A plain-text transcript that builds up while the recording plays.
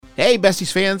Hey,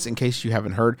 Besties fans, in case you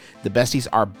haven't heard, the Besties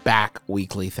are back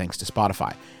weekly thanks to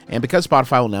Spotify. And because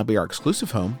Spotify will now be our exclusive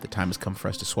home, the time has come for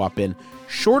us to swap in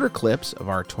shorter clips of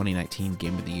our 2019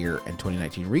 Game of the Year and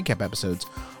 2019 recap episodes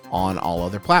on all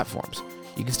other platforms.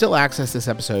 You can still access this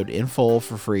episode in full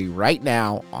for free right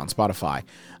now on Spotify.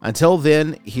 Until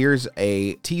then, here's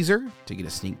a teaser to get a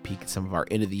sneak peek at some of our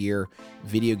end-of-the-year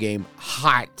video game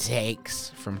hot takes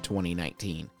from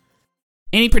 2019.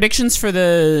 Any predictions for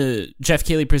the Jeff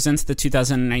Keighley Presents the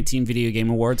 2019 Video Game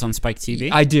Awards on Spike TV?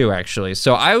 I do, actually.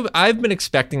 So I've been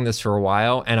expecting this for a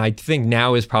while, and I think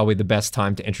now is probably the best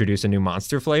time to introduce a new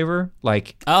monster flavor.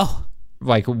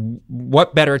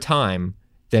 What better time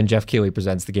than Jeff Keighley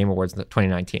Presents the Game Awards in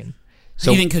 2019?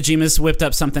 So you think Kojima's whipped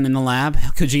up something in the lab?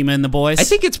 Kojima and the boys? I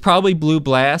think it's probably Blue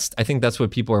Blast. I think that's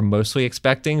what people are mostly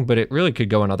expecting, but it really could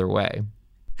go another way.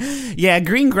 Yeah,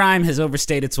 Green Grime has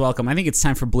overstayed its welcome. I think it's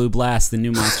time for Blue Blast, the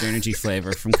new Monster Energy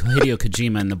flavor from Hideo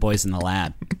Kojima and the boys in the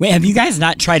lab. Wait, have you guys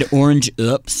not tried Orange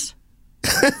Oops?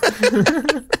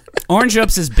 Orange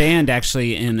Oops is banned,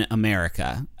 actually, in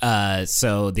America.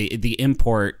 So the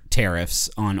import tariffs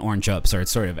on Orange Oops are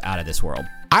sort of out of this world.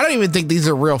 I don't even think these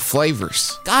are real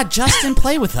flavors. God, Justin,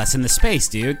 play with us in the space,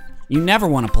 dude. You never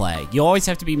want to play. You always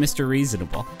have to be Mr.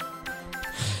 Reasonable.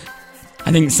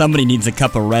 I think somebody needs a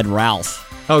cup of Red Ralph.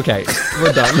 Okay,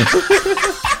 we're done.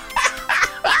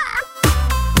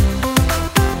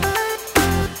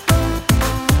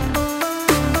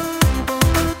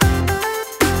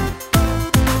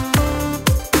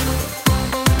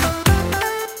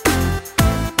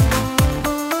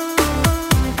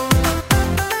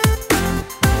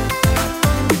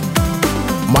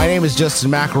 My name is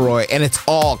Justin McElroy, and it's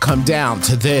all come down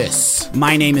to this.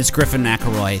 My name is Griffin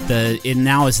McElroy. It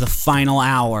now is the final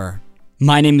hour.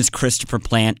 My name is Christopher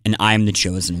Plant, and I am the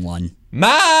chosen one.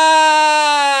 My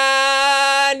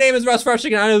name is Russ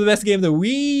Frushing, and I know the best game of the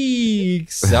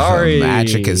week. Sorry.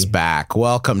 Magic is back.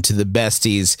 Welcome to the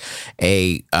Besties,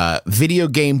 a video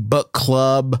game book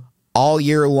club, all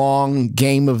year long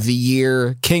game of the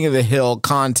year, King of the Hill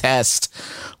contest.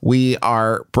 We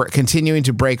are continuing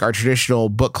to break our traditional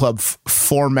book club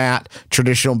format,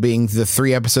 traditional being the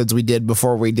 3 episodes we did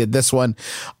before we did this one.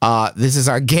 This is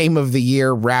our game of the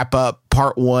year wrap up.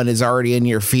 Part 1 is already in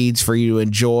your feeds for you to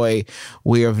enjoy.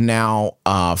 We have now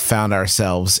found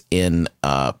ourselves in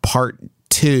part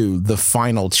 2, the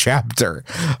final chapter.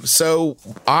 So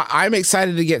I'm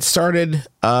excited to get started.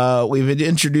 We've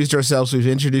introduced ourselves. We've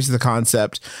introduced the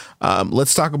concept.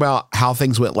 Let's talk about how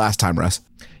things went last time, Russ.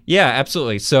 Yeah,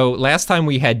 absolutely. So last time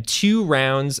we had 2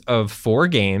 rounds of 4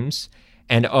 games,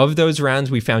 and of those rounds,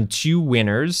 we found 2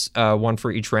 winners, one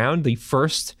for each round. The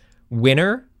first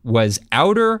winner was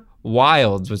Outer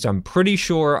Wilds, which I'm pretty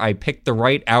sure I picked the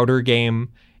right Outer game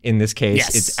in this case.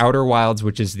 Yes. It's Outer Wilds,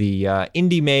 which is the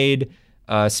indie-made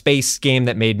space game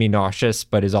that made me nauseous,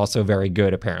 but is also very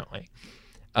good, apparently.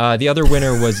 The other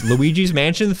winner was Luigi's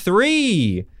Mansion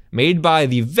 3, made by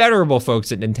the venerable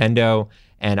folks at Nintendo,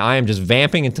 and I am just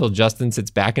vamping until Justin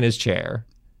sits back in his chair.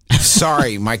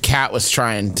 Sorry, my cat was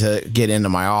trying to get into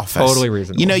my office. Totally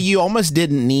reasonable. You know, you almost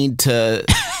didn't need to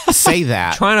say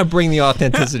that. Trying to bring the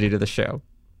authenticity to the show.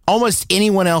 Almost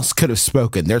anyone else could have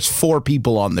spoken. There's 4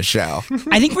 people on the show.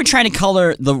 I think we're trying to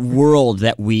color the world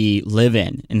that we live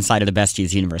in inside of the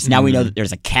Besties universe. Now we know that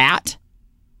there's a cat,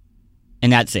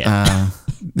 and that's it.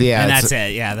 Yeah, And that's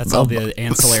it. Yeah, that's all the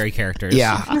ancillary characters.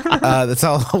 Yeah, that's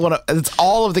all. That's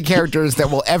all of the characters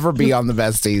that will ever be on the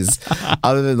Besties,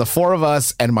 other than the 4 of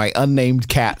us and my unnamed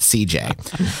cat,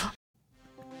 CJ.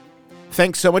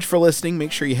 Thanks so much for listening.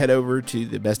 Make sure you head over to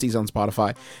the Besties on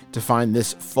Spotify to find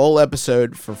this full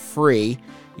episode for free.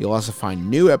 You'll also find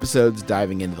new episodes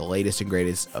diving into the latest and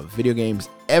greatest of video games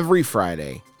every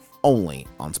Friday, only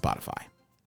on Spotify.